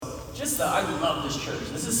I love this church.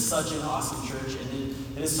 This is such an awesome church, and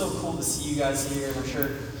it is so cool to see you guys here. And I'm sure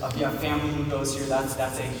if you have family who goes here, that's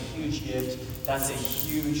a huge gift. That's a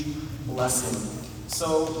huge blessing.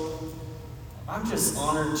 So I'm just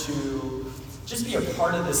honored to just be a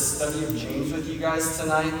part of this study of James with you guys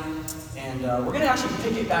tonight. And we're going to actually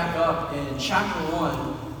pick it back up in chapter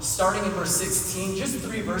 1, starting in verse 16, just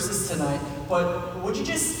 3 verses tonight. But would you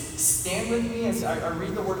just stand with me as I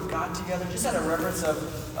read the Word of God together, just out of reverence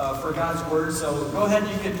for God's Word. So go ahead,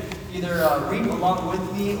 you could either read along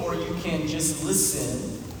with me or you can just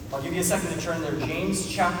listen. I'll give you a second to turn there. James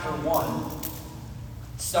chapter 1,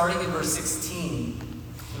 starting in verse 16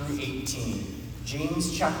 through 18.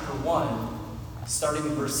 James chapter 1, starting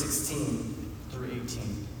in verse 16 through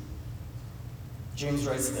 18. James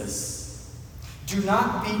writes this: "Do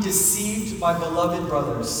not be deceived, my beloved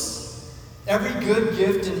brothers. Every good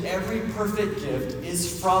gift and every perfect gift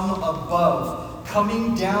is from above,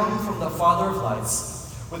 coming down from the Father of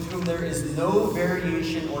lights, with whom there is no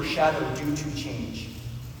variation or shadow due to change.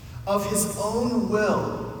 Of his own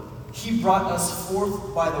will, he brought us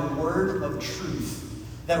forth by the word of truth,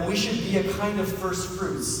 that we should be a kind of first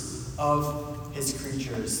fruits of his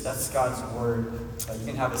creatures." That's God's word. You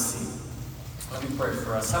can have a seat. Let me pray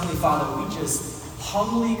for us. Heavenly Father, we just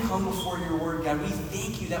humbly come before your word, God. We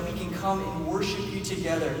thank you that we can come and worship you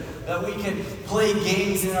together, that we can play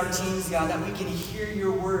games in our teams, God, that we can hear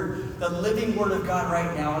your word, the living word of God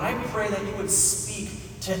right now. And I pray that you would speak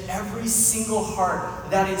to every single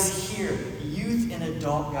heart that is here, youth and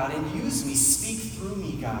adult, God, and use me, speak through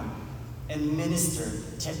me, God, and minister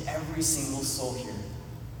to every single soul here.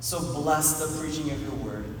 So bless the preaching of your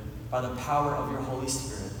word by the power of your Holy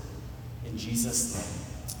Spirit. In Jesus'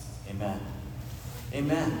 name, amen.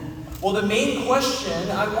 Amen. Well, the main question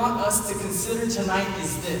I want us to consider tonight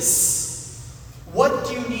is this: what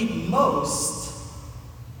do you need most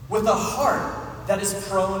with a heart that is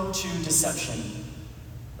prone to deception?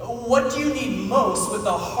 What do you need most with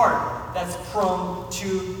a heart that's prone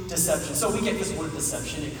to deception? So we get this word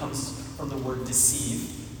deception. It comes from the word deceive.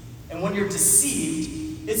 And when you're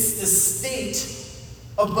deceived, it's the state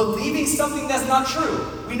of believing something that's not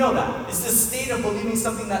true. We know that. It's the state of believing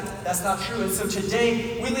something that's not true. And so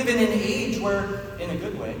today, we live in an age where, in a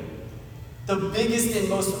good way, the biggest and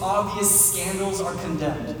most obvious scandals are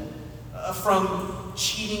condemned. From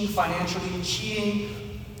cheating financially,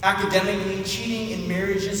 cheating academically, cheating in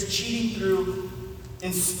marriages, cheating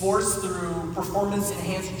in sports through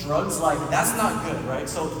performance-enhanced drugs. Like, that's not good, right?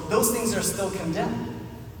 So those things are still condemned.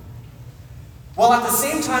 While at the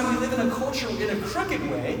same time, we live in a culture in a crooked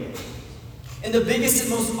way, in the biggest and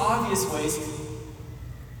most obvious ways,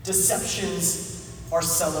 deceptions are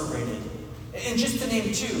celebrated. And just to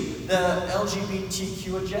name two, the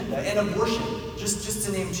LGBTQ agenda and abortion, just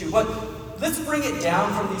to name two. But let's bring it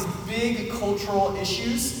down from these big cultural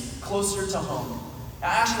issues closer to home.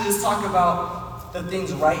 Actually, let's talk about the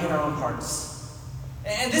things right in our own hearts.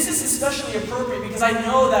 And this is especially appropriate because I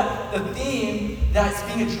know that the theme that's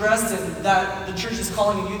being addressed and that the church is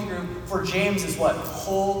calling a youth group for James is what?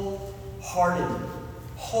 Wholehearted.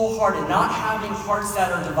 Wholehearted. Not having hearts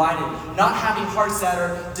that are divided. Not having hearts that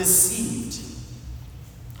are deceived.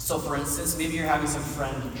 So for instance, maybe you're having some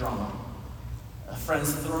friend drama. A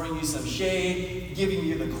friend's throwing you some shade, giving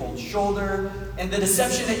you the cold shoulder, and the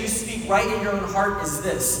deception that you speak right in your own heart is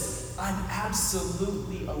this: I'm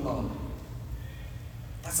absolutely alone.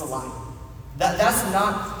 That's a lie. That's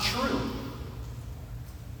not true.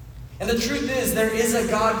 And the truth is, there is a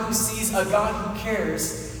God who sees, a God who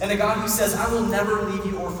cares, and a God who says, I will never leave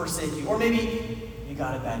you or forsake you. Or maybe you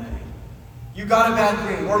got a bad grade. You got a bad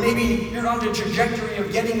grade. Or maybe you're on the trajectory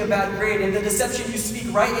of getting a bad grade, and the deception you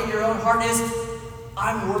speak right in your own heart is,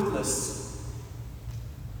 I'm worthless.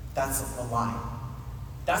 That's a lie.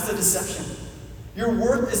 That's a deception. Your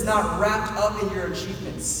worth is not wrapped up in your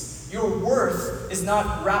achievements. Your worth is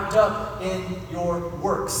not wrapped up in your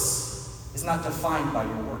works. It's not defined by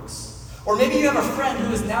your works. Or maybe you have a friend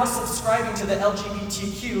who is now subscribing to the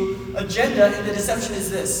LGBTQ agenda, and the deception is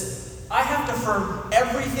this: I have to affirm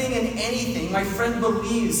everything and anything my friend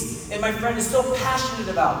believes and my friend is so passionate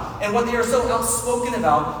about and what they are so outspoken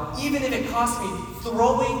about, even if it costs me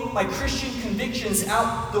throwing my Christian convictions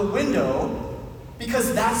out the window,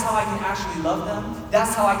 because that's how I can actually love them.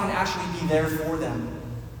 That's how I can actually be there for them.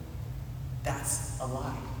 That's a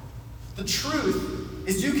lie. The truth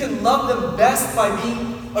is you can love them best by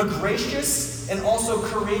being a gracious and also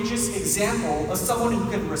courageous example of someone who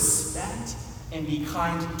can respect and be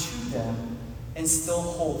kind to them and still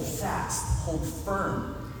hold fast, hold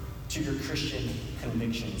firm to your Christian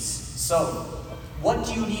convictions. So, what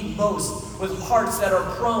do you need most with hearts that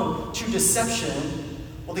are prone to deception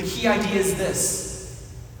Well, the key idea is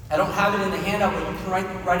this. I don't have it in the handout, but you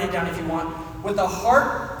can write it down if you want. With a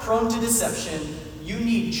heart prone to deception, you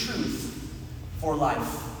need truth for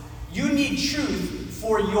life. You need truth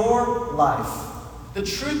for your life. The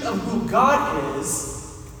truth of who God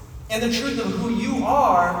is and the truth of who you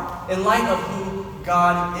are in light of who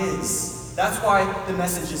God is. That's why the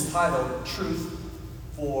message is titled Truth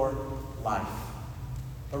for Life.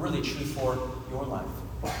 But really, truth for your life.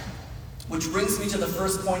 Which brings me to the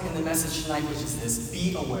first point in the message tonight, which is this: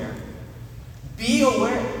 be aware. Be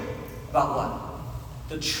aware about what?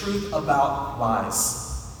 The truth about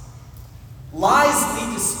lies. Lies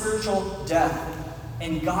lead to spiritual death,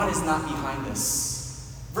 and God is not behind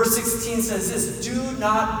this. Verse 16 says this: do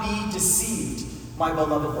not be deceived, my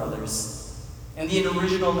beloved brothers. In the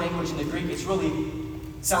original language in the Greek, it really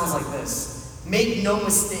sounds like this: make no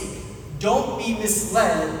mistake. Don't be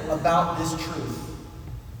misled about this truth.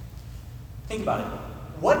 Think about it.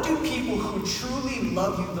 What do people who truly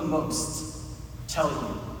love you the most tell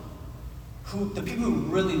you? The people who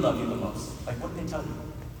really love you the most, like, what do they tell you?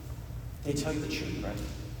 They tell you the truth, right?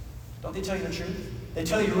 Don't they tell you the truth? They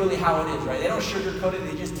tell you really how it is, right? They don't sugarcoat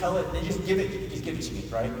it, they just tell it, they just give it to me,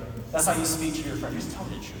 right? That's how you speak to your friend. Just tell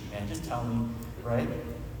me the truth, man. Just tell me, right?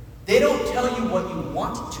 They don't tell you what you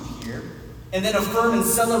want to hear, and then affirm and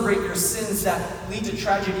celebrate your sins that lead to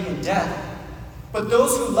tragedy and death. But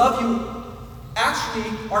those who love you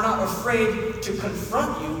actually are not afraid to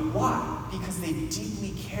confront you. Why? Because they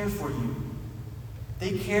deeply care for you.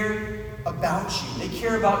 They care about you. They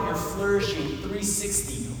care about your flourishing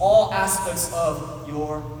 360, all aspects of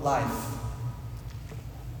your life.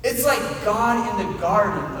 It's like God in the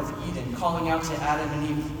Garden of Eden calling out to Adam and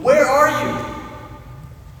Eve, where are you?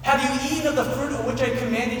 Have you eaten of the fruit of which I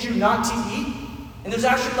commanded you not to eat? And there's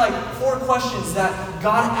actually like 4 questions that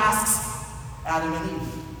God asks Adam and Eve.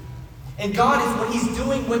 And God is, what he's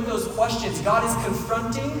doing with those questions, God is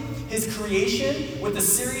confronting his creation with a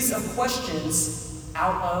series of questions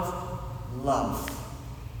out of love.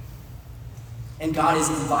 And God is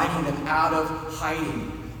inviting them out of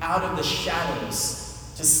hiding, out of the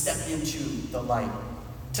shadows, to step into the light,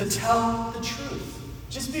 to tell the truth.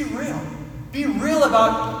 Just be real. Be real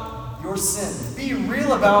about your sin. Be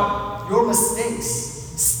real about your mistakes.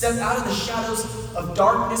 Step out of the shadows of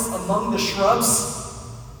darkness among the shrubs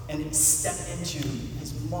and step into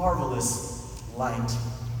his marvelous light.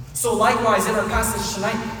 So likewise, in our passage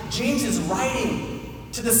tonight, James is writing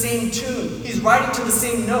to the same tune. He's writing to the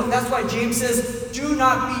same note. That's why James says, do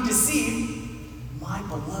not be deceived, my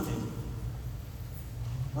beloved.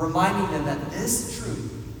 Reminding them that this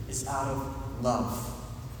truth is out of love.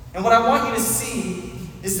 And what I want you to see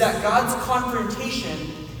is that God's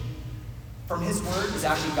confrontation from his word is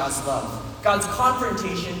actually God's love. God's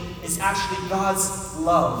confrontation is actually God's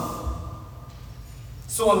love.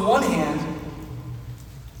 So on one hand,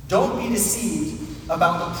 don't be deceived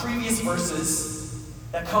about the previous verses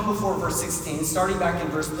that come before verse 16, starting back in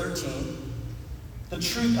verse 13. The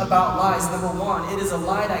truth about lies. Number 1, it is a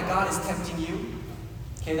lie that God is tempting you.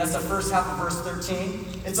 Okay, that's the first half of verse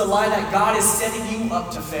 13. It's a lie that God is setting you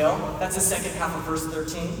up to fail. That's the second half of verse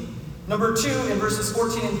 13. Number 2, in verses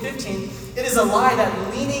 14 and 15, it is a lie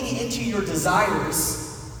that leaning into your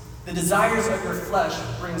desires, the desires of your flesh,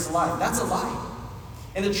 brings life. That's a lie.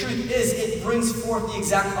 And the truth is, it brings forth the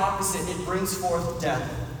exact opposite. It brings forth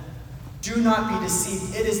death. Do not be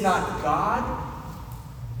deceived. It is not God.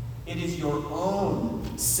 It is your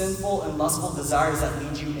own sinful and lustful desires that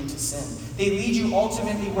lead you into sin. They lead you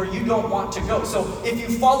ultimately where you don't want to go. So if you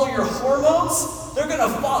follow your hormones, they're going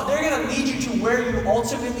to lead you to where you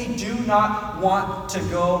ultimately do not want to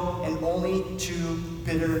go, and only to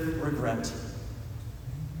bitter regret.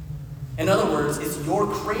 In other words, it's your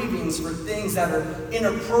cravings for things that are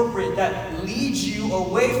inappropriate that lead you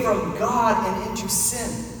away from God and into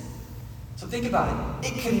sin. So think about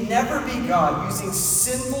it. It can never be God using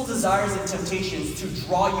sinful desires and temptations to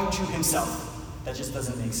draw you to himself. That just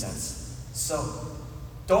doesn't make sense. So,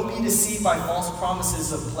 don't be deceived by false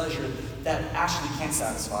promises of pleasure that actually can't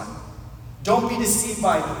satisfy. Don't be deceived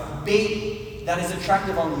by bait that is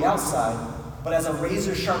attractive on the outside, but has a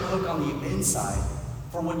razor-sharp hook on the inside.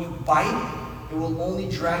 For when you bite, it will only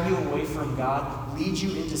drag you away from God, lead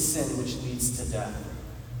you into sin, which leads to death.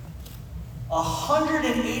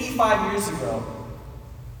 185 years ago,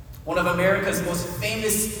 one of America's most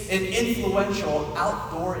famous and influential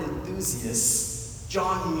outdoor enthusiasts,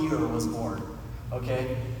 John Muir, was born.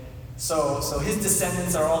 Okay? So his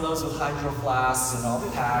descendants are all those with hydro flasks and all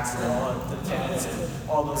the packs and all the tents and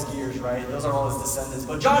all those gears, right? Those are all his descendants.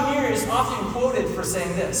 But John Muir is often quoted for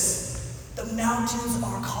saying this: "The mountains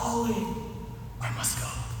are calling. I must go."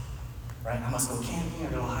 right? I must go camping,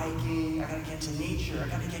 I go hiking, I gotta get to nature, I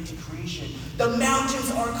gotta get to creation. The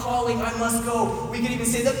mountains are calling, I must go. We could even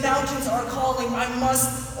say, the mountains are calling, I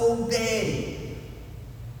must obey.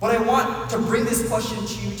 But I want to bring this question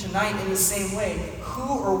to you tonight in the same way.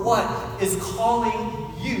 Who or what is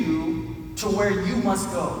calling you to where you must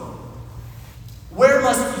go? Where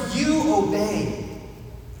must you obey?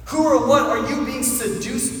 Who or what are you being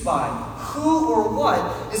seduced by? Who or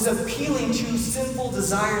what is appealing to sinful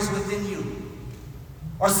desires within you?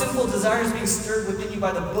 Are sinful desires being stirred within you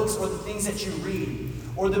by the books or the things that you read?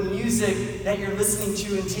 Or the music that you're listening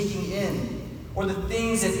to and taking in? Or the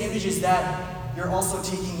things and images that you're also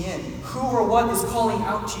taking in? Who or what is calling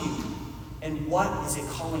out to you? And what is it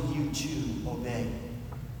calling you to obey?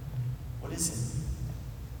 What is it?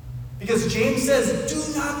 Because James says,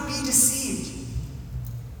 do not be deceived.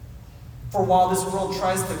 For while this world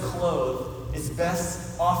tries to clothe its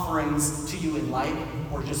best offerings to you in light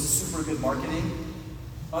or just super good marketing,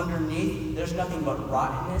 underneath there's nothing but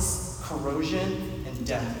rottenness, corrosion, and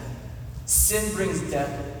death. Sin brings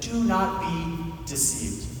death. Do not be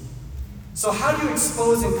deceived. So how do you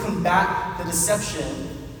expose and combat the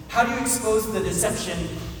deception? How do you expose the deception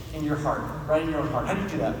in your heart, right in your own heart? How do you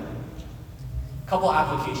do that? A couple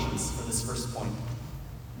applications for this first point.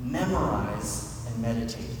 Memorize and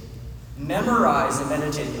meditate. Memorize and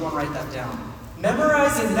meditate. You want to write that down.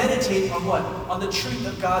 Memorize and meditate on what? On the truth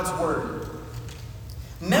of God's word.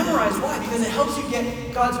 Memorize, why? Because it helps you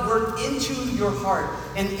get God's word into your heart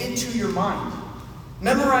and into your mind.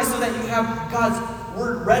 Memorize so that you have God's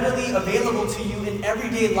word readily available to you in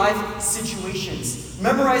everyday life situations.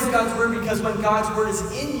 Memorize God's word because when God's word is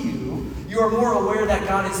in you, you are more aware that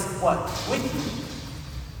God is what? With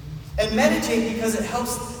you. And meditate because it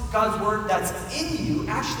helps God's word that's in you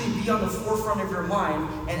actually be on the forefront of your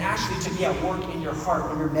mind and actually to be at work in your heart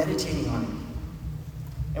when you're meditating on it.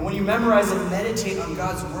 And when you memorize and meditate on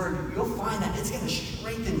God's word, you'll find that it's going to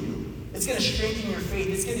strengthen you. It's going to strengthen your faith.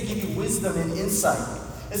 It's going to give you wisdom and insight.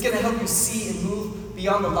 It's going to help you see and move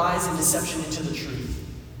beyond the lies and deception into the truth.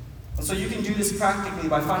 And so you can do this practically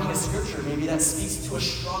by finding a scripture maybe that speaks to a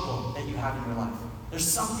struggle that you have in your life. There's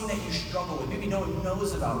something that you struggle with, maybe no one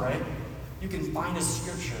knows about, right? You can find a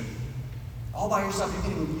scripture. All by yourself, you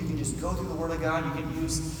can just go through the Word of God. You can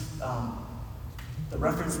use the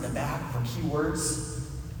reference in the back for keywords.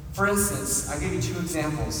 For instance, I gave you two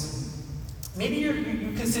examples. Maybe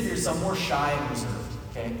you consider yourself more shy and reserved.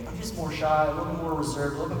 Okay, I'm just more shy, a little bit more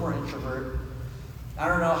reserved, a little bit more introvert. I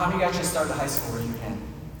don't know, how many of you guys just started high school? Raise your hand.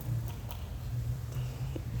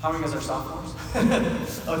 How many of you guys are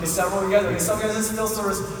sophomores? Okay, several of you guys. Okay, some of you guys still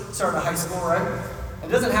sort of started high school, right? It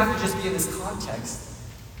doesn't have to just be in this context.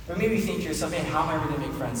 But maybe you think to yourself, man, how am I ever going to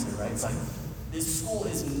make friends here, right? It's like, this school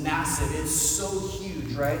is massive. It's so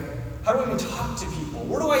huge, right? How do I even talk to people?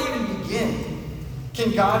 Where do I even begin?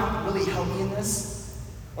 Can God really help me in this?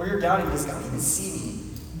 Or you're doubting, does God even see me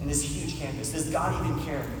in this huge campus? Does God even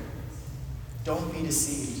care? Don't be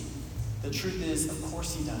deceived. The truth is, of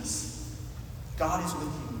course he does. God is with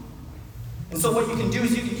you. And so what you can do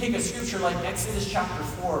is you can take a scripture like Exodus chapter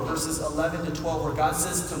 4, verses 11 to 12, where God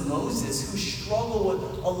says to Moses, who struggled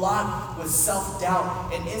with a lot with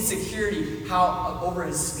self-doubt and insecurity over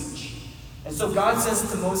his speech. And so God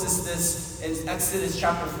says to Moses this in Exodus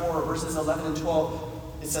chapter 4, verses 11 and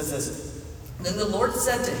 12. It says this, then the Lord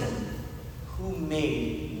said to him, who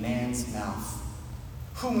made man's mouth?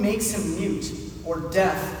 Who makes him mute or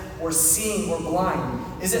deaf or seeing or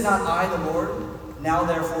blind? Is it not I, the Lord? Now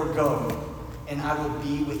therefore go, and I will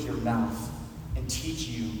be with your mouth and teach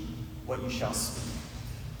you what you shall speak.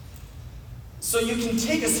 So you can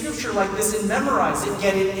take a scripture like this and memorize it,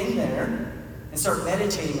 get it in there, and start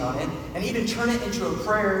meditating on it, and even turn it into a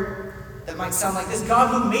prayer that might sound like this. God,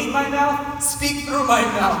 who made my mouth, speak through my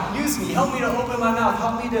mouth. Use me. Help me to open my mouth.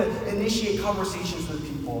 Help me to initiate conversations with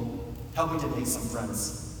people. Help me to make some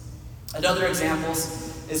friends. Another example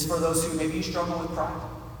is for those who maybe you struggle with pride.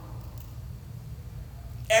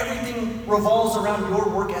 Everything revolves around your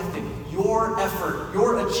work ethic, your effort,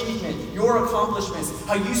 your achievement, your accomplishments,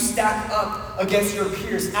 how you stack up against your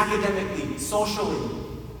peers academically, socially,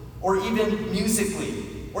 or even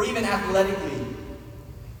musically, or even athletically.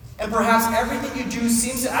 And perhaps everything you do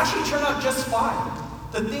seems to actually turn out just fine.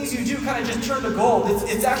 The things you do kind of just turn to gold.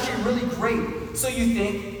 It's actually really great. So you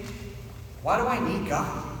think, why do I need God?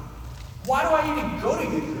 Why do I even go to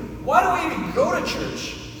youth group? Why do I even go to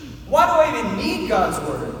church? Why do I even need God's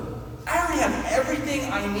word? I already have everything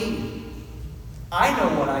I need. I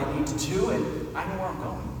know what I need to do, and I know where I'm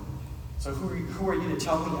going. So who are you to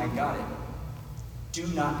tell me I got it? Do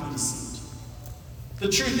not be deceived. The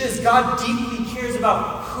truth is, God deeply cares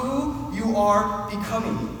about who you are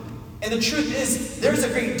becoming. And the truth is, there's a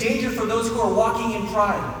great danger for those who are walking in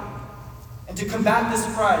pride. And to combat this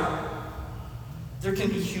pride, there can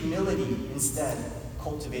be humility instead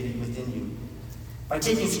cultivated within you. By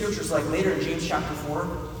taking scriptures like later in James chapter 4,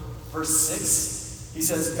 verse 6, he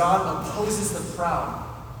says, God opposes the proud,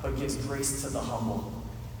 but gives grace to the humble.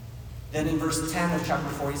 Then in verse 10 of chapter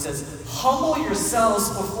 4, he says, humble yourselves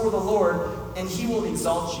before the Lord, and he will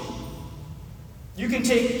exalt you. You can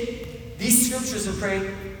take these scriptures and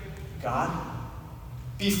pray, God,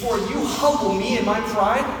 before you humble me in my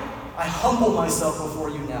pride, I humble myself before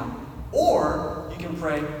you now. Or you can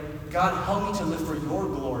pray, God, help me to live for your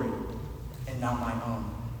glory and not my own.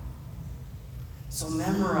 So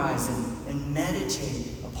memorize and meditate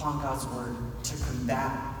upon God's word to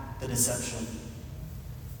combat the deception.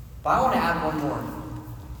 But I want to add one more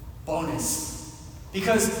bonus.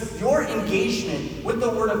 Because your engagement with the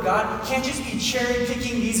word of God can't just be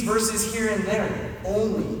cherry-picking these verses here and there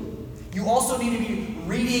only. You also need to be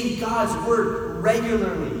reading God's word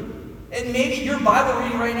regularly. And maybe your Bible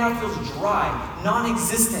reading right now feels dry,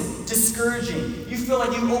 non-existent, discouraging. You feel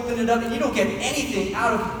like you open it up and you don't get anything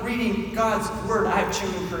out of reading God's word. I have 2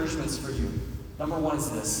 encouragements for you. Number 1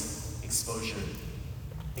 is this: exposure.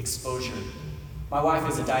 Exposure. My wife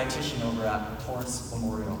is a dietitian over at Torrance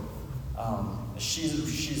Memorial.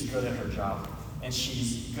 She's good at her job, and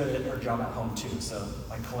she's good at her job at home too, so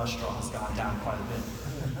my cholesterol has gone down quite a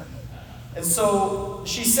bit. And so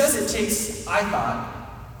she says it takes, I thought,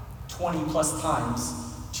 20 plus times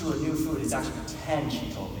to a new food. It's actually 10, she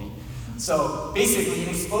told me. So basically, an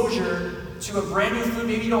exposure to a brand new food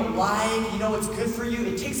maybe you don't like, you know it's good for you,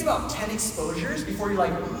 it takes about 10 exposures before you're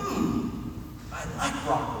like, I like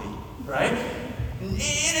broccoli, right? In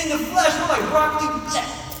the flesh, we're like, broccoli,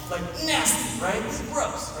 bleh, like nasty, right? It's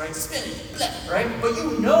gross, right? Spinach, bleh, right? But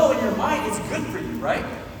you know in your mind it's good for you, right?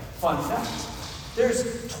 Fun fact.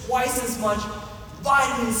 There's twice as much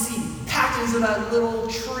vitamin C packed into that little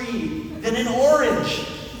tree than an orange.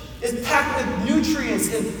 It's packed with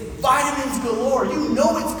nutrients and vitamins galore. You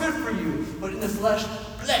know it's good for you, but in the flesh,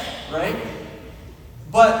 bleh, right?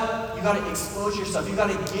 But you got to expose yourself. You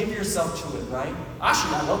got to give yourself to it, right?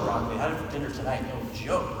 Actually, I love broccoli. I had it for dinner tonight. No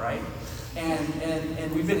joke, right?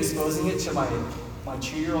 And we've been exposing it to my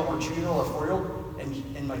 2-year-old or 2-year-old or 4-year-old,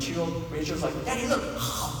 and my 2-year-old Rachel's like, Daddy, look.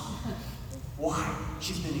 Why?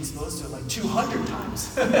 She's been exposed to it like 200 times.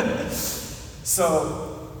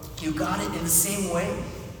 So you got it in the same way.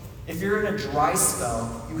 If you're in a dry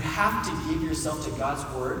spell, you have to give yourself to God's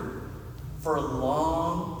word for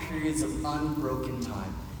long periods of unbroken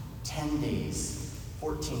time. 10 days,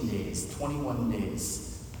 14 days, 21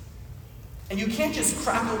 days. And you can't just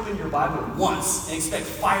crack open your Bible once and expect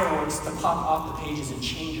fireworks to pop off the pages and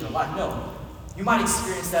change your life. No. You might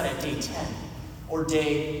experience that at day 10. Or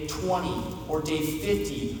day 20, or day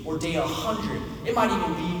 50, or day 100. It might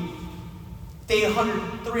even be day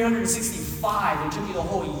 100, 365, and it took you the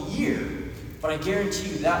whole year. But I guarantee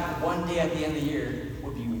you that one day at the end of the year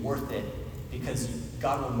would be worth it, because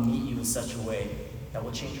God will meet you in such a way that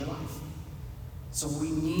will change your life. So we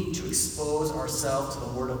need to expose ourselves to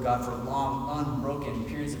the Word of God for long, unbroken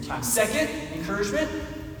periods of time. Second, encouragement.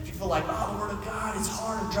 If you feel like, the Word of God is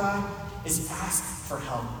hard or dry, is ask for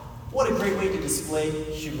help. What a great way to display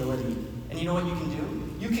humility. And you know what you can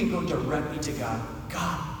do? You can go directly to God.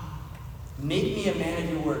 God, make me a man of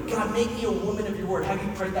your word. God, make me a woman of your word. Have you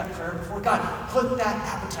prayed that prayer before? God, put that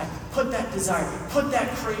appetite, put that desire, put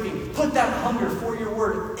that craving, put that hunger for your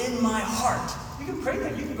word in my heart. You can pray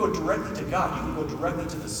that. You can go directly to God. You can go directly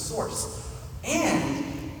to the source. And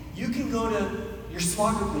you can go to your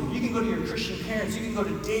small group leader. You can go to your Christian parents. You can go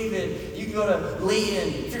to David. You can go to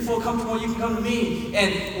Layton. If you feel comfortable, you can come to me.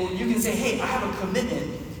 And you can say, hey, I have a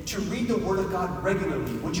commitment to read the Word of God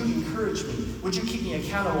regularly. Would you encourage me? Would you keep me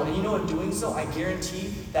accountable? And you know, in doing so, I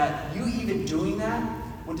guarantee that you even doing that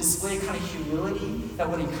would display a kind of humility that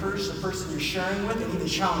would encourage the person you're sharing with and even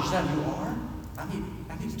challenge them. You are? I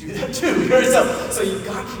need to do that too. So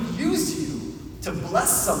God can use you to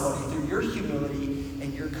bless somebody through your humility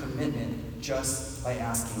and your commitment just by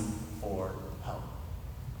asking for help.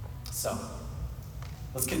 So,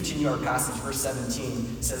 let's continue our passage. Verse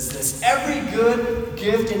 17 says this: every good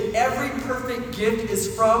gift and every perfect gift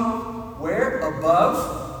is from where?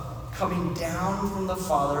 Above, coming down from the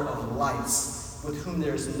Father of lights, with whom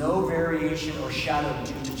there is no variation or shadow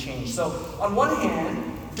due to change. So, on one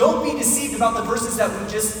hand, don't be deceived about the verses that we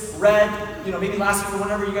just read, maybe last week or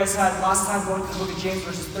whenever you guys had last time going through the book of James,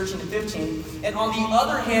 verses 13 to 15. And on the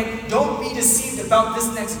other hand, don't be deceived about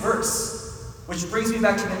this next verse. Which brings me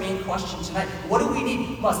back to the main question tonight. What do we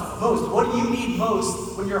need most? What do you need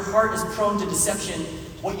most when your heart is prone to deception?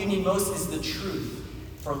 What you need most is the truth.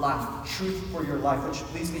 for life, truth for your life, which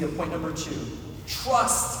leads me to point number 2.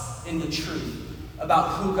 Trust in the truth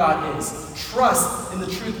about who God is. Trust in the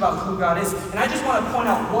truth about who God is. And I just want to point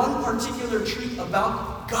out one particular truth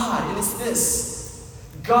about God, and it's this.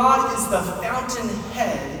 God is the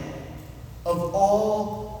fountainhead of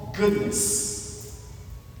all goodness.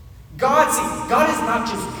 God is not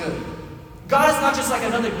just good. God is not just like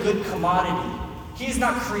another good commodity. He is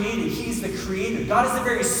not created. He is the creator. God is the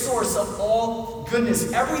very source of all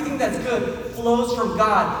goodness. Everything that's good flows from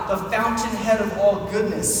God, the fountainhead of all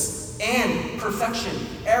goodness and perfection.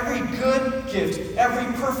 Every good gift,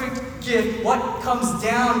 every perfect gift, what comes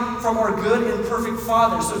down from our good and perfect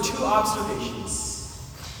Father. So 2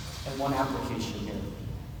 observations and 1 application here.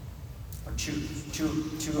 Or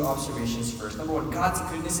two observations first. Number 1, God's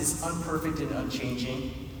goodness is unperfect and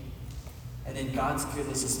unchanging. And then God's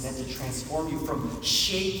goodness is meant to transform you from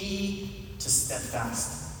shaky to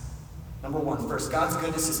steadfast. Number 1, first, God's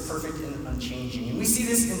goodness is perfect and unchanging. And we see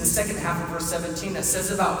this in the second half of verse 17 that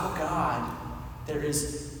says about God, there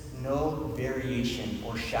is no variation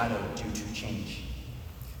or shadow due to change.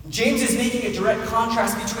 James is making a direct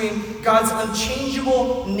contrast between God's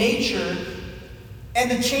unchangeable nature and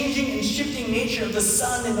the changing and shifting nature of the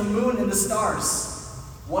sun and the moon and the stars.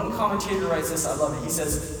 One commentator writes this, I love it. He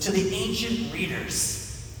says, to the ancient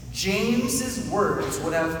readers, James's words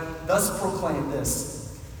would have thus proclaimed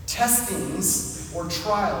this: testings or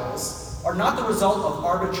trials are not the result of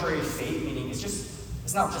arbitrary fate, meaning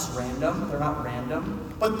it's not just random, they're not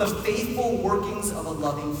random, but the faithful workings of a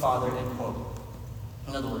loving Father, end quote.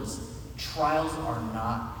 In other words, trials are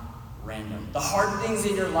not random. The hard things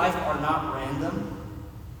in your life are not random,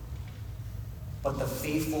 but the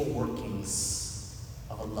faithful workings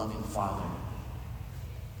of a loving Father.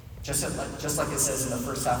 Just like it says in the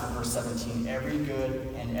first half of verse 17, every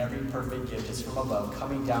good and every perfect gift is from above,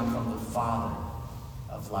 coming down from the Father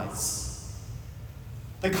of lights.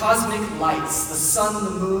 The cosmic lights, the sun,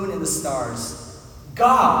 the moon, and the stars.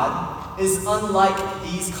 God is unlike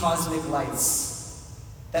these cosmic lights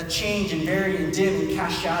that change and vary and dim and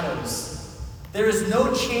cast shadows. There is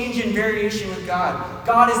no change and variation with God.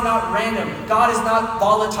 God is not random. God is not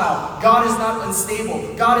volatile. God is not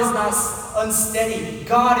unstable. God is not unsteady.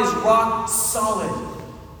 God is rock solid.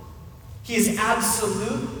 He is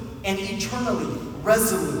absolute and eternally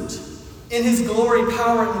resolute. In his glory,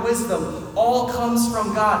 power, and wisdom, all comes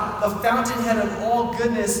from God, the fountainhead of all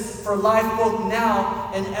goodness for life both now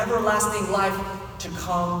and everlasting life to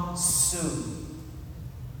come soon.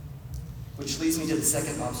 Which leads me to the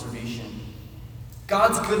second observation.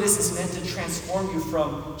 God's goodness is meant to transform you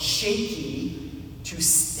from shaky to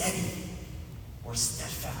steady or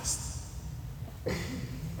steadfast.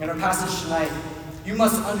 In our passage tonight, you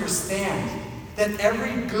must understand that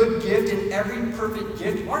every good gift and every perfect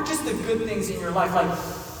gift aren't just the good things in your life, like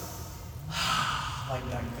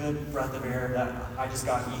that good breath of air that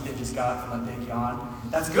Ethan just got from a big yawn.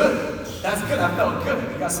 That's good. That's good. I felt good.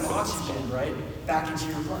 You got some oxygen, right, back into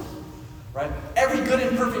your blood. Right? Every good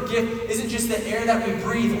and perfect gift isn't just the air that we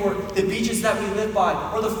breathe, or the beaches that we live by,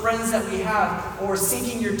 or the friends that we have, or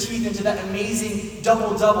sinking your teeth into that amazing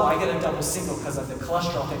double-double. I get a double single because of the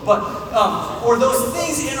cholesterol thing. But, or those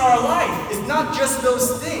things in our life. It's not just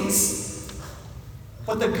those things,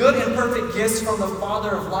 but the good and perfect gifts from the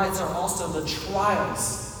Father of lights are also the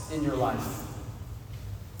trials in your life.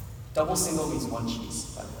 Double single means 1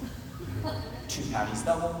 cheese, by the way. 2 patties,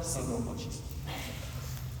 double, single, 1 cheese.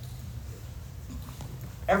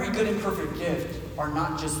 Every good and perfect gift are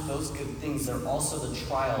not just those good things, they're also the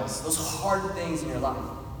trials, those hard things in your life.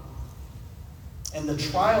 And the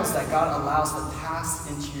trials that God allows to pass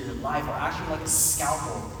into your life are actually like a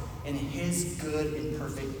scalpel in his good and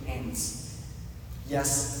perfect hands.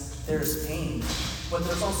 Yes, there's pain, but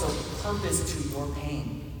there's also purpose to your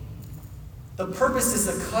pain. The purpose is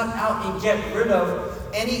to cut out and get rid of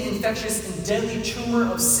any infectious and deadly tumor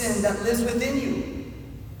of sin that lives within you.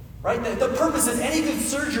 Right? The purpose of any good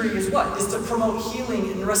surgery is what? Is to promote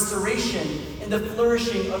healing and restoration and the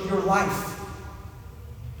flourishing of your life.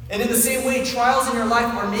 And in the same way, trials in your life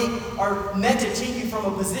are meant to take you from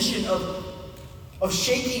a position of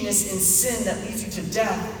shakiness and sin that leads you to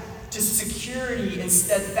death to security and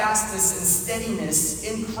steadfastness and steadiness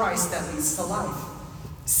in Christ that leads to life.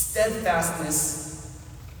 Steadfastness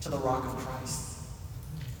to the rock of Christ.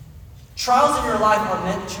 Trials in your life are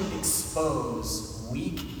meant to expose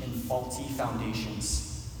weak and faulty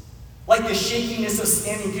foundations. Like the shakiness of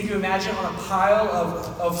standing, could you imagine on a pile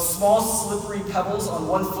of small slippery pebbles on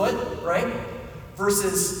 1 foot, right?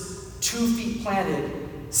 Versus 2 feet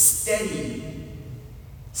planted, steady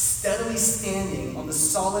steadily standing on the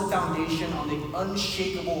solid foundation, on the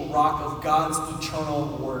unshakable rock of God's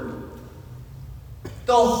eternal word.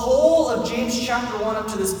 The whole of James chapter 1 up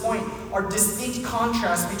to this point are distinct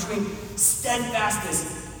contrasts between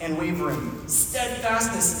steadfastness and wavering,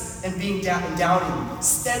 steadfastness and being doubting,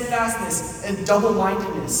 steadfastness and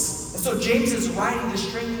double-mindedness. And so James is writing to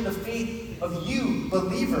strengthen the faith of you,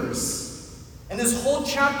 believers. And this whole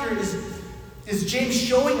chapter is James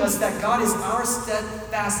showing us that God is our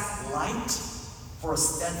steadfast light for a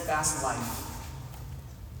steadfast life.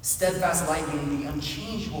 Steadfast light meaning the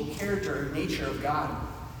unchangeable character or nature of God.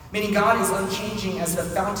 Meaning God is unchanging as the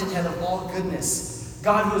fountainhead of all goodness.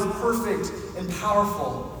 God who is perfect and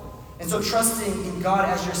powerful. And so trusting in God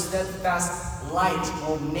as your steadfast light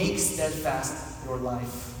will make steadfast your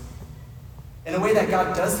life. And the way that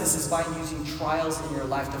God does this is by using trials in your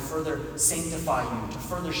life to further sanctify you, to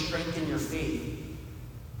further strengthen your faith,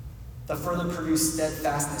 to further produce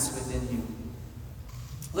steadfastness within you.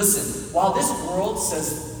 Listen, while this world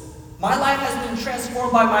says, my life has been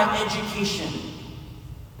transformed by my education,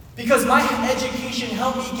 because my education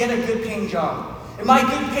helped me get a good paying job, and my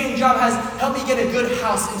good paying job has helped me get a good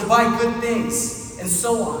house and to buy good things, and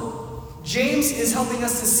so on. James is helping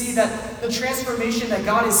us to see that the transformation that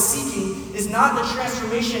God is seeking is not the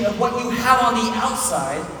transformation of what you have on the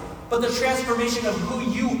outside, but the transformation of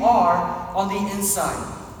who you are on the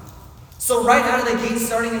inside. So right out of the gate,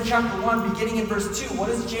 starting in chapter 1, beginning in verse 2, what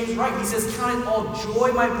does James write? He says, count it all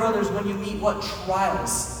joy, my brothers, when you meet what?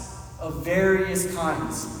 Trials of various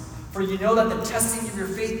kinds. For you know that the testing of your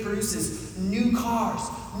faith produces new cars,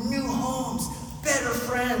 new homes, better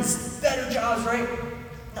friends, better jobs, right?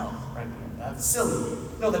 No, right? That's silly.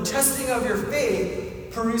 No, the testing of your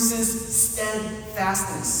faith produces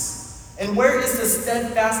steadfastness. And where is the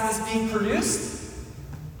steadfastness being produced?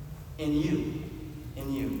 In you.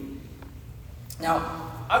 In you.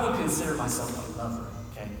 Now, I would consider myself a lover,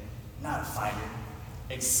 okay? Not a fighter.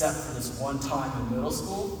 Except for this one time in middle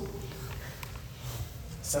school.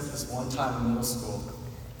 Except for this one time in middle school.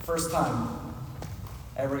 First time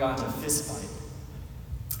I ever got into a fist fight.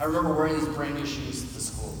 I remember wearing these brand new shoes to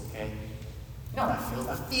school, okay? You know how that feels?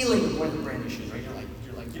 That feeling of wearing the brand new shoes, right?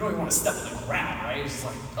 You're like, you don't even want to step on the ground, right? It's just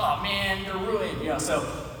like, oh man, you're ruined, you know? So,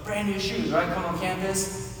 brand new shoes, right? Come on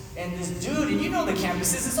campus, and this dude, and you know the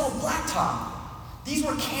campus is, it's all blacktop. These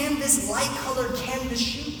were light-colored canvas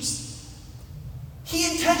shoes.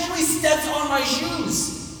 He intentionally stepped on my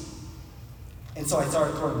shoes. And so I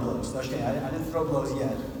started throwing blows. No, I didn't throw blows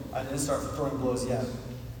yet. I didn't start throwing blows yet.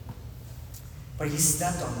 But he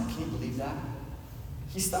stepped on them. Can you believe that?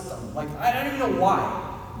 He stepped on them. Like, I don't even know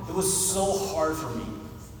why. It was so hard for me.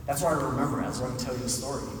 That's why I remember it. That's why I can tell you the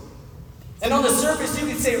story. And on the surface, you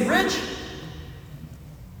could say, Rich,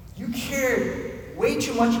 you cared way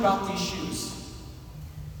too much about these shoes.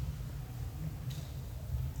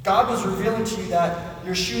 God was revealing to you that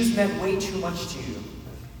your shoes meant way too much to you.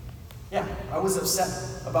 Yeah, I was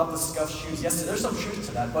upset about the scuffed shoes. Yes, there's some truth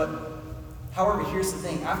to that, but however, here's the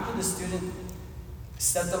thing. After the student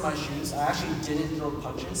stepped on my shoes, I actually didn't throw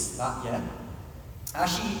punches, not yet. I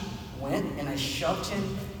actually went and I shoved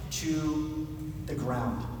him to the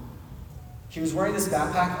ground. He was wearing this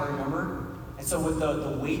backpack, I remember, and so with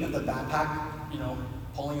the weight of the backpack,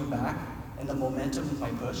 pulling him back, and the momentum of my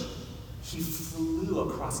push, he flew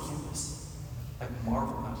across campus. Like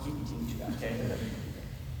Marvel. No, he didn't do that, okay?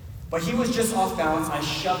 But he was just off balance. I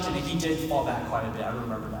shoved him, and he did fall back quite a bit. I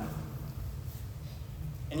remember that.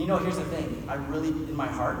 And here's the thing. In my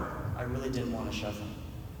heart, I really didn't want to shove him.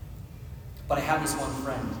 But I had this one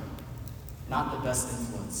friend. Not the best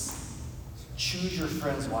influence. Choose your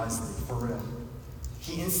friends wisely, for real.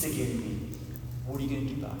 He instigated me. What are you going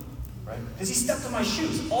to do about it? Right? Because he stepped on my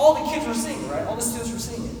shoes. All the kids were seeing it, right? All the students were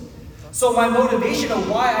seeing it. So my motivation of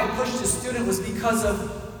why I pushed this student was because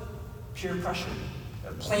of peer pressure.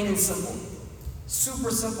 Plain and simple.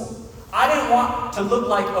 Super simple. I didn't want to look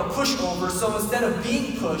like a pushover, so instead of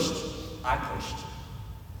being pushed, I pushed.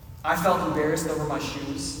 I felt embarrassed over my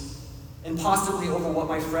shoes, and possibly over what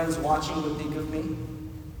my friends watching would think of me.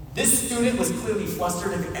 This student was clearly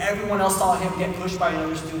flustered. If everyone else saw him get pushed by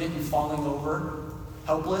another student and falling over,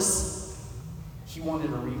 helpless, he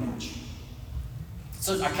wanted a rematch.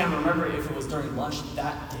 So I can't remember if it was during lunch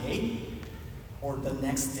that day or the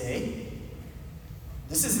next day.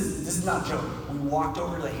 This is not a joke. We walked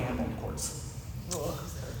over to the handball courts.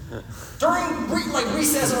 During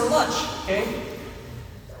recess or lunch, okay?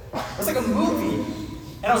 It was like a movie.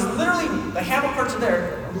 And I was literally, the handball courts are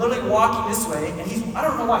there. I'm literally walking this way, and I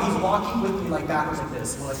don't know why, he's walking with me like backwards like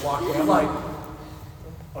this. We're like walking. I'm like,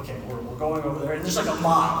 okay, we're going over there, and there's like a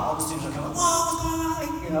mob. All the students are kind of, whoa,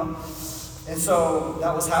 what's going on? And so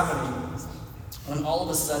that was happening when all of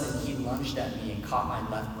a sudden he lunged at me and caught my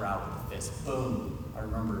left brow with a fist. Boom. I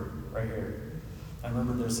remember it right here. I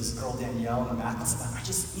remember there's this girl, Danielle, in the math class. I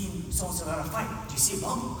just need so-and-so out of fight. Do you see a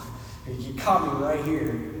bump? He caught me right here.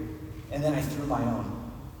 And then I threw my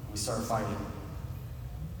own. We started fighting.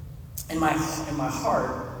 In my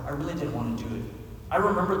heart, I really didn't want to do it. I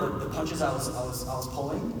remember the punches I was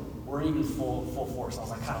pulling weren't even full force. I was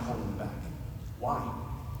like kind of holding them back. Why?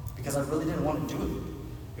 Because I really didn't want to do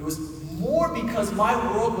it. It was more because my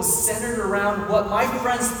world was centered around what my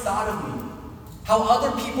friends thought of me, how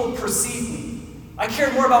other people perceived me. I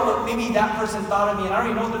cared more about what maybe that person thought of me, and I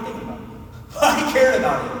don't even know what they're thinking about. But I cared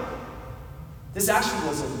about it. This actually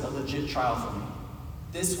was a legit trial for me.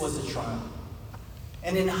 This was a trial.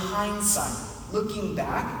 And in hindsight, looking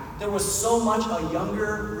back, there was so much a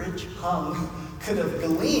younger Rich Hung could have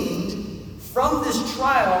gleaned from this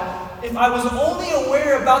trial if I was only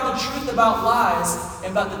aware about the truth about lies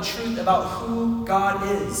and about the truth about who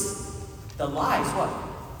God is. The lie is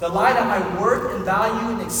what? The lie that my worth and value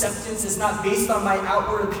and acceptance is not based on my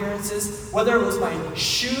outward appearances, whether it was my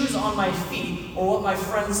shoes on my feet or what my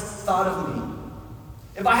friends thought of me.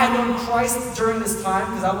 If I had known Christ during this time,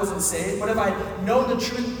 because I wasn't saved, but if I had known the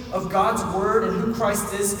truth of God's word and who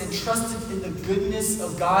Christ is and trusted in the goodness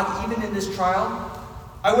of God even in this trial,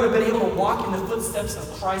 I would have been able to walk in the footsteps of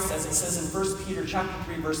Christ, as it says in 1 Peter chapter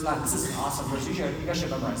 3, verse 9. This is an awesome verse. You guys should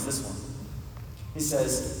memorize this one. He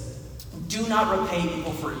says, "Do not repay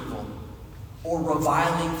evil for evil, or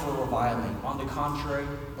reviling for reviling. On the contrary,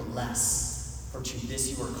 bless, for to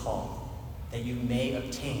this you are called, that you may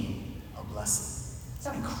obtain a blessing." It's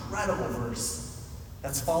an incredible verse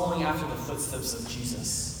that's following after the footsteps of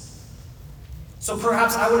Jesus. So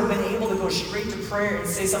perhaps I would have been able to go straight to prayer and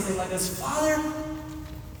say something like this: Father,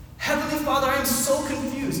 Heavenly Father, I am so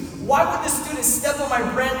confused. Why would this student step on my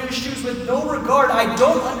brand new shoes with no regard? I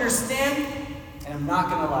don't understand. And I'm not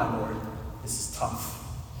going to lie, Lord, this is tough.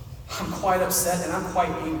 I'm quite upset and I'm quite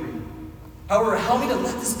angry. However, help me to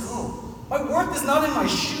let this go. My worth is not in my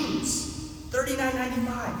shoes.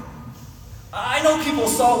 $39.95. I know people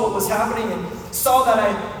saw what was happening and saw that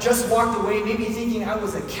I just walked away, maybe thinking I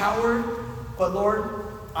was a coward. But Lord,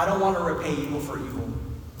 I don't want to repay evil for evil.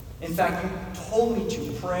 In fact, you told me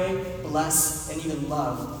to pray, bless, and even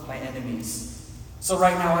love my enemies. So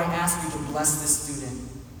right now I ask you to bless this student.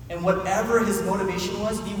 And whatever his motivation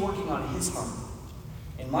was, be working on his heart.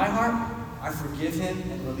 In my heart, I forgive him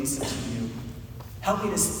and release him to you. Help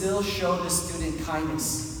me to still show this student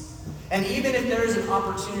kindness. And even if there is an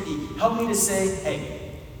opportunity, help me to say,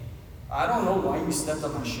 hey, I don't know why you stepped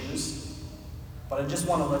on my shoes, but I just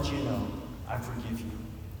want to let you know, I forgive you.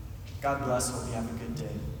 God bless. Hope you have a good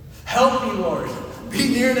day. Help me, Lord. Be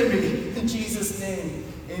near to me. In Jesus' name,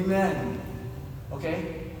 amen.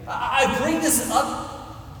 Okay? I bring this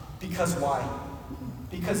up because why?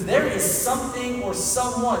 Because there is something or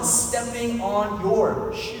someone stepping on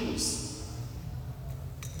your shoes.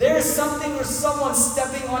 There is something or someone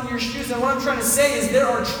stepping on your shoes. And what I'm trying to say is there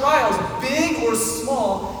are trials, big or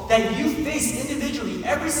small, that you face individually,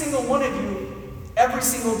 every single one of you, every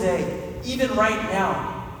single day, even right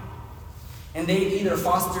now. And they either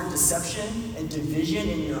foster deception and division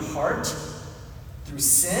in your heart through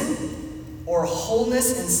sin, or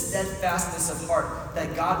wholeness and steadfastness of heart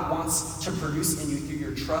that God wants to produce in you through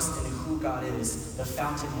your trust in who God is, the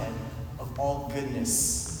fountainhead of all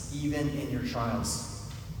goodness, even in your trials.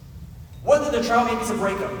 Whether the trial maybe is a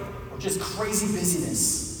breakup, or just crazy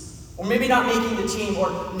busyness, or maybe not making the team,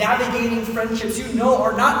 or navigating friendships you know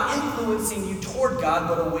are not influencing you toward God,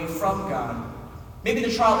 but away from God. Maybe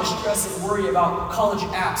the trial is stress and worry about college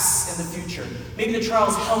apps in the future. Maybe the trial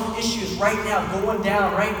is health issues right now, going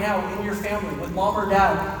down right now in your family with mom or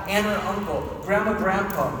dad, aunt or uncle, grandma,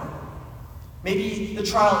 grandpa. Maybe the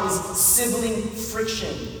trial is sibling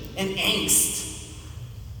friction and angst.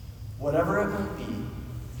 Whatever it might be,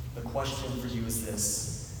 the question for you is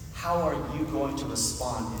this: how are you going to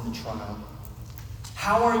respond in the trial?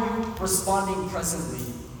 How are you responding presently?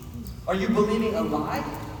 Are you believing a lie?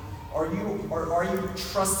 Or are you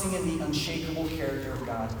trusting in the unshakable character of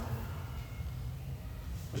God?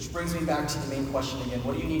 Which brings me back to the main question again.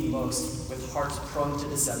 What do you need most? With hearts prone to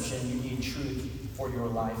deception, you need truth for your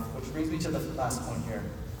life. Which brings me to the last point here.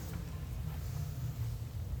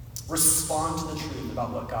 Respond to the truth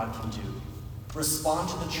about what God can do. Respond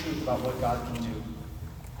to the truth about what God can do.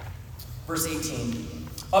 Verse 18.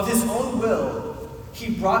 Of his own will,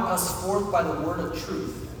 he brought us forth by the word of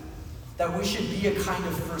truth, that we should be a kind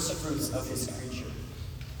of first fruits of his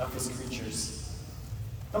creatures.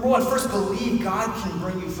 Number one, first believe God can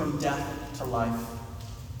bring you from death to life.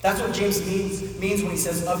 That's what James means when he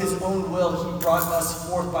says, of his own will, he brought us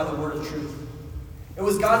forth by the word of truth. It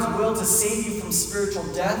was God's will to save you from spiritual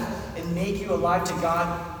death and make you alive to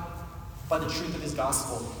God by the truth of his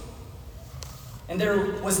gospel. And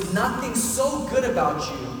there was nothing so good about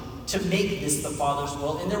you to make this the Father's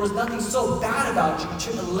will, and there was nothing so bad about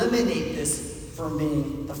you to eliminate this from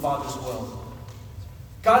being the Father's will.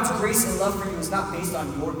 God's grace and love for you is not based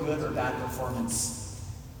on your good or bad performance.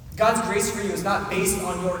 God's grace for you is not based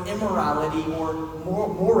on your immorality or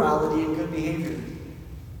morality and good behavior.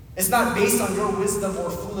 It's not based on your wisdom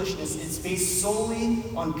or foolishness. It's based solely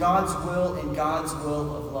on God's will and God's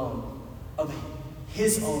will alone. Of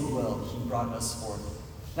his own will, he brought us forth.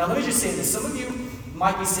 Now let me just say this. Some of you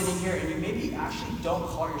might be sitting here and you maybe actually don't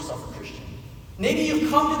call yourself a Christian. Maybe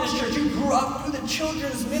you've come to this church, you grew up through the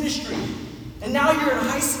children's ministry, and now you're in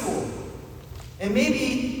high school. And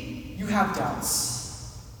maybe you have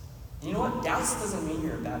doubts. And you know what? Doubts doesn't mean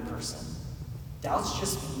you're a bad person. Doubts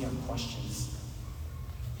just mean you have questions.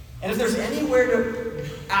 And if there's anywhere to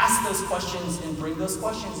ask those questions and bring those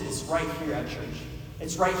questions, it's right here at church.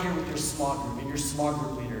 It's right here with your small group and your small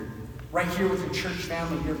group leader. Right here with your church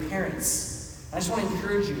family, your parents. I just want to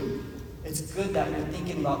encourage you, it's good that you're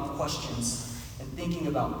thinking about the questions and thinking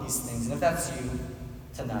about these things. And if that's you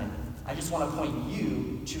tonight, I just want to point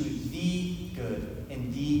you to the good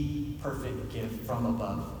and the perfect gift from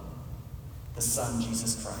above, the Son,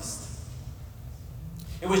 Jesus Christ.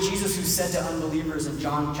 It was Jesus who said to unbelievers in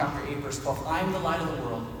John chapter 8, verse 12, I am the light of the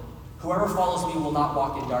world. Whoever follows me will not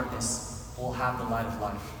walk in darkness, but will have the light of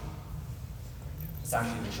life. It's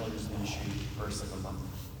actually the children's ministry verse of the month.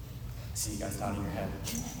 I see you guys nodding your head.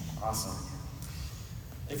 Awesome.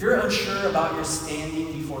 If you're unsure about your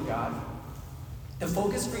standing before God, the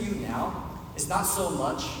focus for you now is not so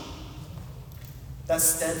much that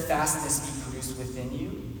steadfastness be produced within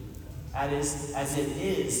you, as it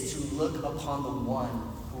is to look upon the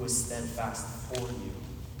one who is steadfast for you.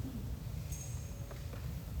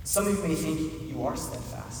 Some of you may think you are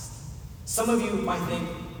steadfast. Some of you might think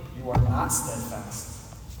you are not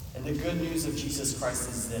steadfast. And the good news of Jesus Christ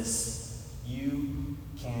is this: you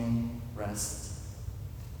can rest.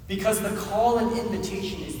 Because the call and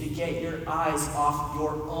invitation is to get your eyes off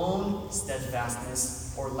your own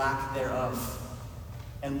steadfastness or lack thereof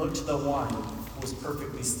and look to the one who is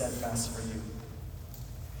perfectly steadfast for you.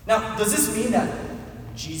 Now, does this mean that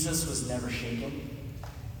Jesus was never shaken?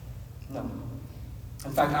 No.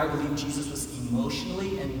 In fact, I believe Jesus was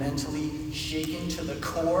emotionally and mentally shaken to the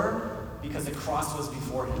core because the cross was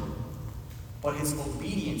before him. But his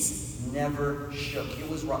obedience never shook. It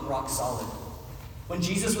was rock solid. When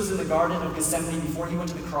Jesus was in the Garden of Gethsemane before he went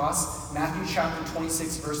to the cross, Matthew chapter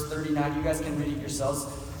 26, verse 39, you guys can read it yourselves.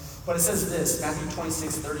 But it says this, Matthew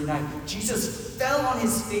 26, 39. Jesus fell on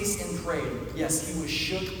his face and prayed. Yes, he was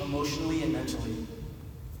shook emotionally and mentally,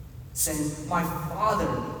 saying, my Father,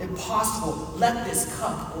 if possible, let this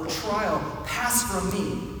cup or trial pass from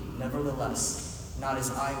me. Nevertheless, not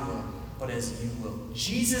as I will, but as you will.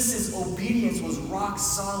 Jesus' obedience was rock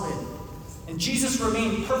solid. And Jesus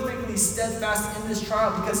remained perfectly steadfast in this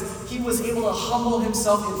trial because he was able to humble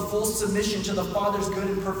himself in full submission to the Father's good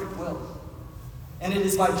and perfect will. And it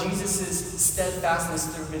is by Jesus'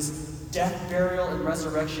 steadfastness through his death, burial, and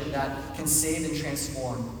resurrection that can save and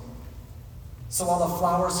transform. So while the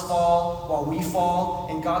flowers fall, while we fall,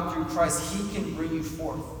 and God through Christ, he can bring you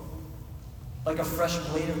forth. Like a fresh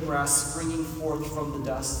blade of grass springing forth from the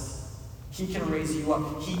dust. He can raise you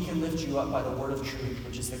up. He can lift you up by the word of truth,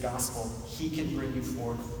 which is the gospel. He can bring you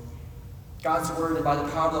forth. God's word, and by the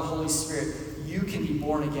power of the Holy Spirit, you can be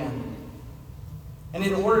born again. And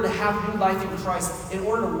in order to have new life in Christ, in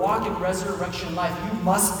order to walk in resurrection life, you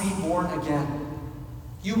must be born again.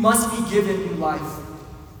 You must be given new life.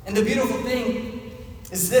 And the beautiful thing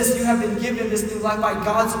is this: you have been given this new life by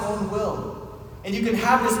God's own will. And you can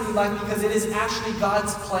have this new life because it is actually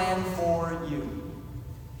God's plan for you.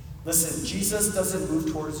 Listen, Jesus doesn't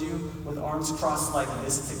move towards you with arms crossed like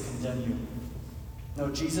this to condemn you. No,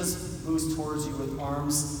 Jesus moves towards you with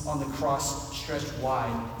arms on the cross stretched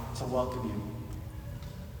wide to welcome you.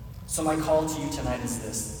 So my call to you tonight is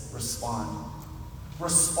this: respond.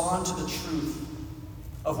 Respond to the truth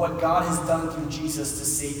of what God has done through Jesus to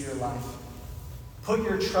save your life. Put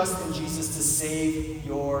your trust in Jesus to save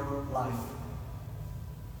your life.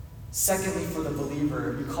 Secondly, for the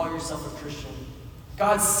believer, you call yourself a Christian.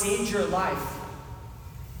 God saved your life,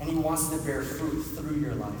 and he wants to bear fruit through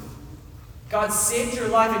your life. God saved your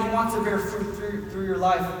life, and he wants to bear fruit through your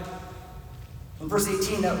life. In verse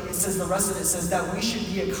 18, it says, the rest of it says that we should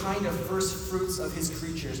be a kind of first fruits of his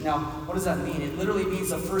creatures. Now, what does that mean? It literally means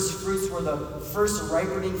the first fruits were the first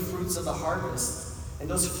ripening fruits of the harvest. And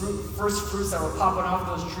those first fruits that were popping off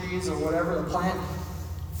those trees or whatever, the plant,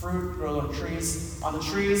 fruit grows on trees. On the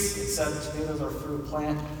trees, it said tomatoes are a fruit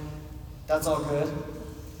plant. That's all good.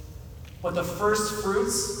 But the first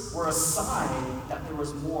fruits were a sign that there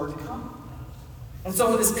was more to come. And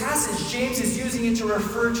so in this passage, James is using it to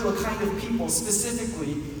refer to a kind of people,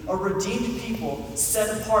 specifically a redeemed people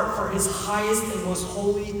set apart for his highest and most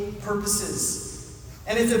holy purposes.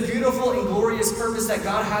 And it's a beautiful and glorious purpose that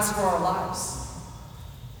God has for our lives.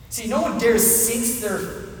 See, no one dares sink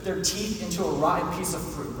their teeth into a rotten piece of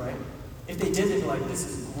fruit, right? If they did, they'd be like, this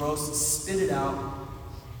is gross, spit it out.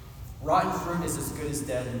 Rotten fruit is as good as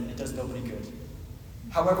dead, and it does nobody good.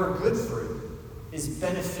 However, good fruit is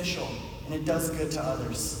beneficial, and it does good to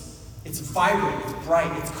others. It's vibrant, it's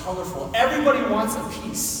bright, it's colorful. Everybody wants a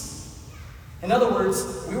piece. In other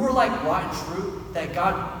words, we were like rotten fruit that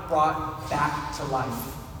God brought back to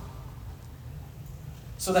life.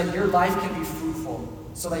 So that your life can be fruitful,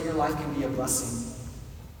 so that your life can be a blessing.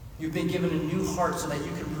 You've been given a new heart so that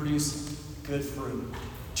you can produce good fruit.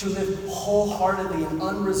 To live wholeheartedly and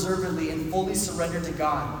unreservedly and fully surrendered to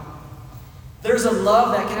God. There's a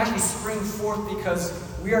love that can actually spring forth because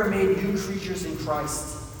we are made new creatures in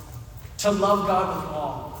Christ. To love God with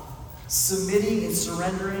all, submitting and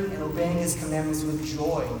surrendering and obeying his commandments with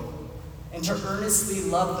joy. And to earnestly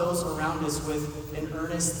love those around us with an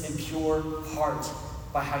earnest and pure heart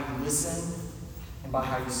by how you listen and by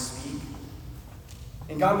how you speak.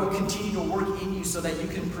 And God will continue to work in you so that he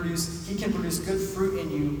can produce good fruit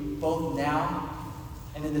in you both now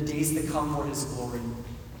and in the days to come for his glory.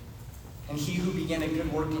 And he who began a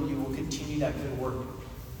good work in you will continue that good work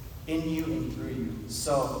in you and through you.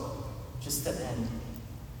 So, just to end,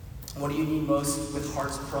 what do you need most with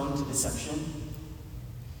hearts prone to deception?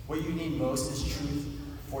 What you need most is truth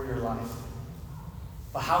for your life.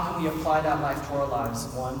 But how can we apply that life to our lives?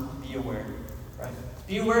 One, be aware, right?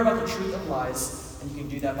 Be aware about the truth of lies. And you can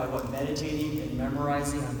do that by meditating and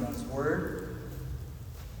memorizing on God's word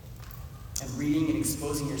and reading and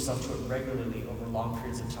exposing yourself to it regularly over long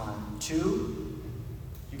periods of time. Two,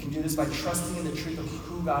 you can do this by trusting in the truth of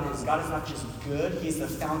who God is. God is not just good, he's the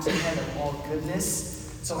fountainhead of all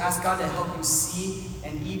goodness. So ask God to help you see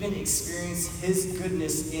and even experience his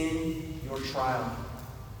goodness in your trial.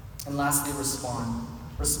 And lastly, respond.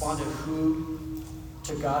 Respond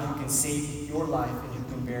to God who can save your life and who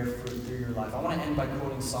can bear fruit through your life. I want to end by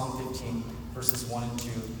quoting Psalm 15, verses 1 and 2.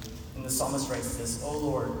 And the psalmist writes this, O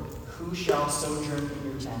Lord, who shall sojourn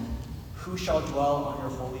in your tent? Who shall dwell on your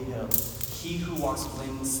holy hill? He who walks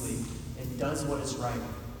blamelessly and does what is right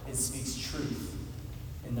and speaks truth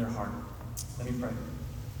in their heart. Let me pray.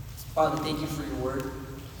 Father, thank you for your word.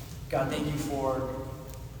 God, thank you for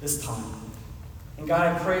this time. And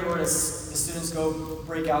God, I pray, Lord, as the students go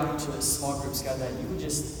break out into small groups, God, that you would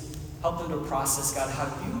just help them to process, God, how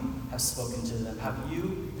you have spoken to them, how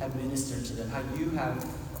you have ministered to them, how you have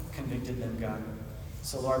convicted them, God.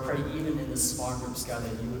 So, Lord, I pray even in the small groups, God,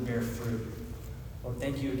 that you would bear fruit. Lord,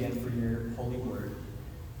 thank you again for your holy word.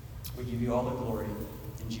 We give you all the glory.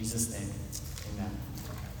 In Jesus' name, amen.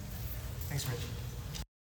 Thanks, Rich.